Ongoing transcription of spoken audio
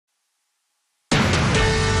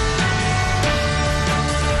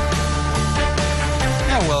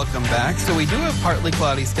back. So we do have partly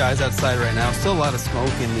cloudy skies outside right now. Still a lot of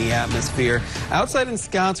smoke in the atmosphere. Outside in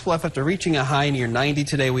Scottsbluff, after reaching a high near 90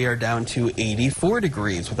 today, we are down to 84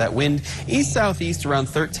 degrees with that wind east-southeast around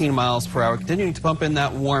 13 miles per hour, continuing to pump in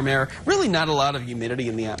that warm air. Really not a lot of humidity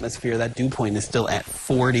in the atmosphere. That dew point is still at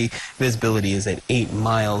 40. Visibility is at 8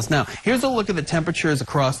 miles. Now, here's a look at the temperatures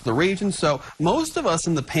across the region. So most of us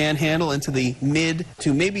in the panhandle into the mid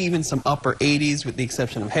to maybe even some upper 80s, with the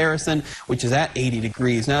exception of Harrison, which is at 80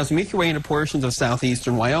 degrees. Now, as we make your way into portions of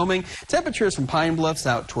southeastern Wyoming, temperatures from Pine Bluffs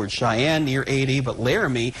out towards Cheyenne near 80, but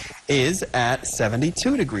Laramie is at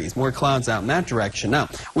 72 degrees. More clouds out in that direction. Now,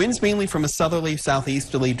 winds mainly from a southerly,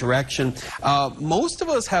 southeasterly direction. Most of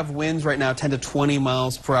us have winds right now 10 to 20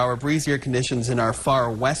 miles per hour, breezier conditions in our far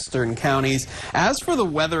western counties. As for the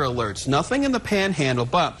weather alerts, nothing in the panhandle,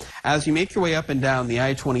 but as you make your way up and down the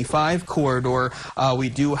I-25 corridor, we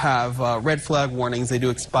do have red flag warnings. They do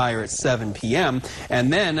expire at 7 p.m.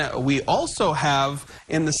 And then we also have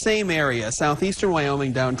in the same area, southeastern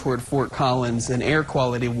Wyoming down toward Fort Collins, an air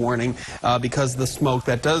quality warning because of the smoke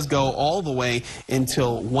that does go all the way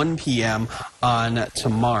until 1 p.m. on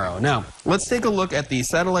tomorrow. Now, let's take a look at the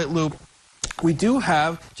satellite loop. We do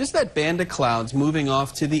have just that band of clouds moving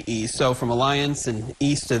off to the east. So from Alliance and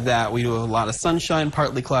east of that, we do have a lot of sunshine,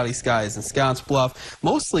 partly cloudy skies in Scottsbluff,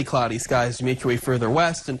 mostly cloudy skies as you make your way further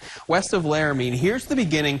west and west of Laramie. And here's the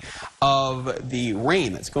beginning of the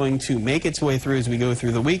rain that's going to make its way through as we go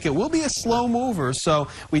through the week. It will be a slow mover, so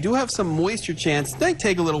we do have some moisture chance. It might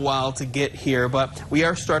take a little while to get here, but we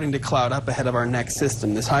are starting to cloud up ahead of our next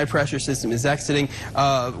system. This high pressure system is exiting.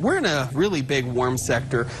 We're in a really big warm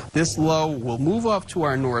sector. This low will move off to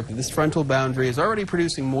our north. This frontal boundary is already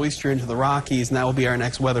producing moisture into the Rockies, and that will be our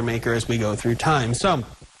next weather maker as we go through time. So,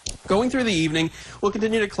 going through the evening, we'll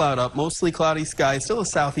continue to cloud up, mostly cloudy skies, still a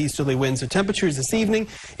southeasterly wind. So temperatures this evening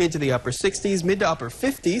into the upper 60s, mid to upper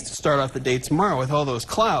 50s to start off the day tomorrow with all those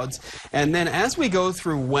clouds. And then as we go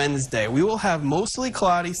through Wednesday, we will have mostly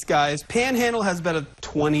cloudy skies. Panhandle has about a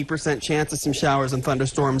 20% chance of some showers and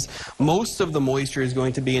thunderstorms. Most of the moisture is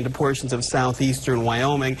going to be into portions of southeastern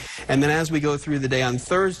Wyoming. And then as we go through the day on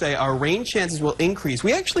Thursday, our rain chances will increase.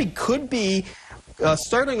 We actually could be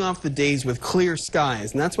starting off the days with clear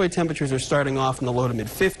skies, and that's why temperatures are starting off in the low to mid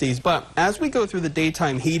 50s. But as we go through the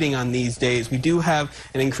daytime heating on these days, we do have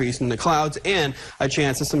an increase in the clouds and a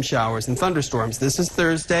chance of some showers and thunderstorms. This is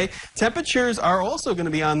Thursday. Temperatures are also going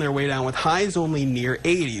to be on their way down with highs only near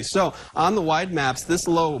 80s. So on the wide maps, this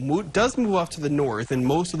low does move off to the north, and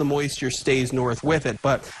most of the moisture stays north with it.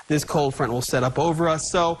 But this cold front will set up over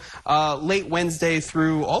us. So late Wednesday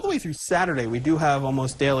through all the way through Saturday, we do have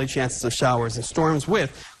almost daily chances of showers and storms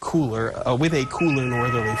with a cooler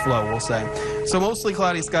northerly flow, we'll say. So mostly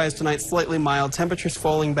cloudy skies tonight, slightly mild. Temperatures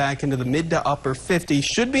falling back into the mid to upper 50s.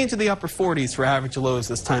 Should be into the upper 40s for average lows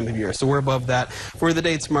this time of year. So we're above that. For the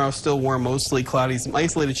day tomorrow, still warm, mostly cloudy. Some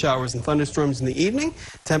isolated showers and thunderstorms in the evening.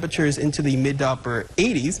 Temperatures into the mid to upper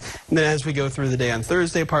 80s. And then as we go through the day on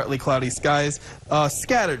Thursday, partly cloudy skies.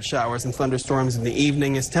 Scattered showers and thunderstorms in the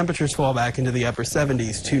evening as temperatures fall back into the upper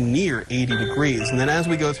 70s to near 80 degrees. And then as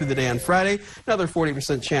we go through the day on Friday, another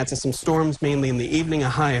 40% chance of some storms, mainly in the evening, a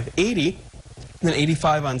high of 80. Then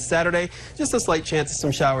 85 on Saturday, just a slight chance of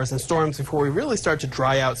some showers and storms before we really start to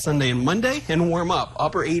dry out Sunday and Monday and warm up.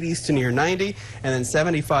 Upper 80s to near 90, and then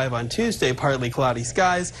 75 on Tuesday, partly cloudy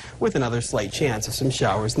skies with another slight chance of some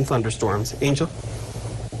showers and thunderstorms. Angel?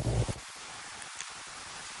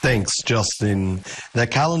 Thanks, Justin. The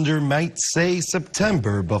calendar might say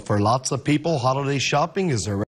September, but for lots of people, holiday shopping is already